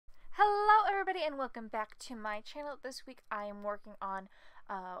everybody, and welcome back to my channel. This week I am working on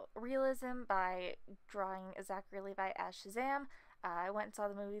realism by drawing Zachary Levi as Shazam. I went and saw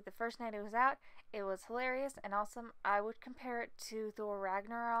the movie the first night it was out. It was hilarious and awesome. I would compare it to Thor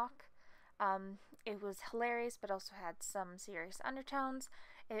Ragnarok. It was hilarious but also had some serious undertones.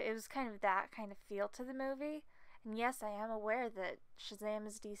 It was kind of that kind of feel to the movie. And yes, I am aware that Shazam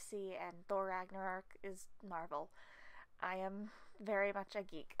is DC and Thor Ragnarok is Marvel. I am very much a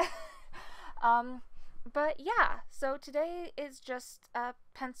geek. But yeah, so today is just a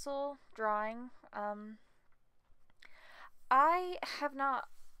pencil drawing. I have not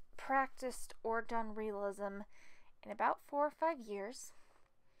practiced or done realism in about 4 or 5 years.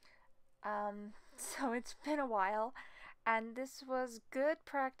 So it's been a while, and this was good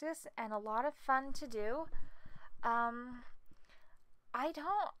practice and a lot of fun to do. I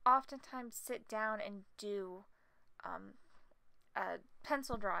don't oftentimes sit down and do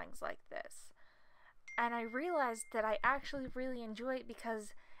pencil drawings like this, and I realized that I actually really enjoy it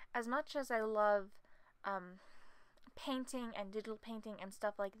because as much as I love painting and digital painting and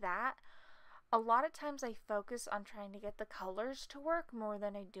stuff like that, a lot of times I focus on trying to get the colors to work more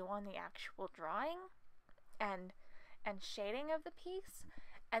than I do on the actual drawing and shading of the piece,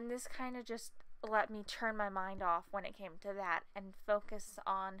 and this kind of just let me turn my mind off when it came to that and focus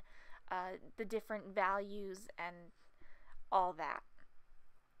on the different values and all that.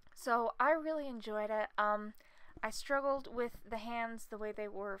 So I really enjoyed it. I struggled with the hands, the way they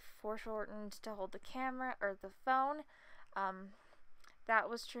were foreshortened to hold the camera or the phone. That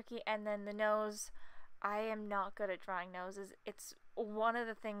was tricky. And then the nose, I am not good at drawing noses. It's one of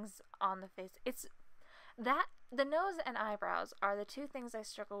the things on the face. The nose and eyebrows are the two things I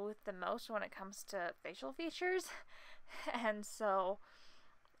struggle with the most when it comes to facial features. And so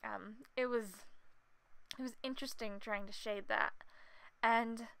it was interesting trying to shade that.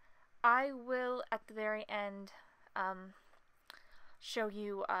 And I will, at the very end, show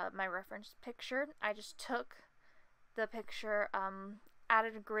you my reference picture. I just took the picture,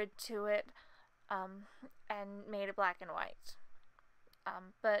 added a grid to it, and made it black and white.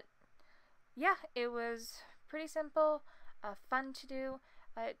 But yeah, it was pretty simple, fun to do.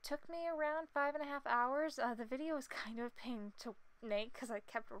 It took me around 5.5 hours. The video was kind of a pain to make because I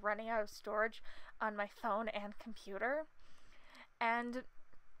kept running out of storage on my phone and computer. And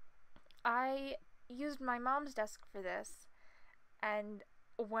I used my mom's desk for this, and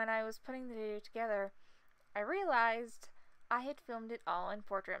when I was putting the video together, I realized I had filmed it all in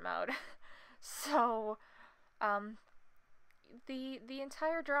portrait mode. So the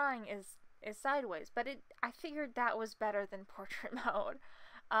entire drawing is sideways, but I figured that was better than portrait mode.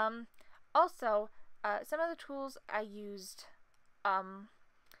 Also, some of the tools I used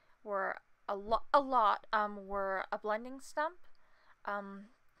were a lot were a blending stump.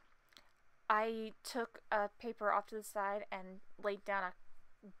 I took a paper off to the side and laid down a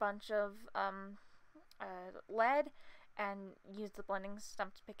bunch of lead and used the blending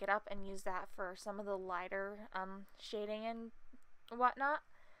stump to pick it up and use that for some of the lighter shading and whatnot.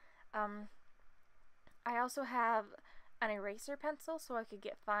 I also have an eraser pencil so I could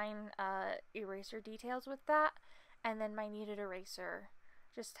get fine eraser details with that, and then my kneaded eraser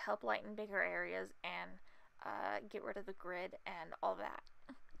just to help lighten bigger areas and get rid of the grid and all that.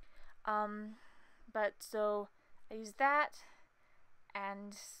 But so I used that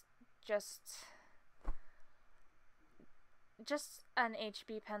and just an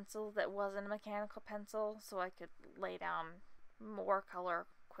HB pencil that wasn't a mechanical pencil so I could lay down more color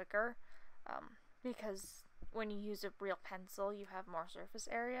quicker, because when you use a real pencil you have more surface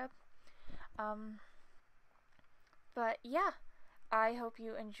area. But yeah, I hope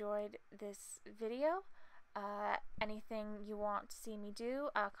you enjoyed this video. Anything you want to see me do,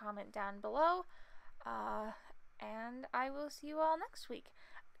 comment down below, and I will see you all next week.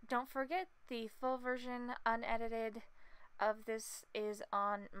 Don't forget, the full version unedited of this is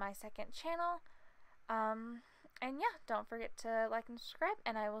on my second channel, and yeah, don't forget to like and subscribe,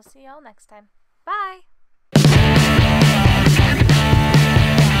 and I will see y'all next time. Bye!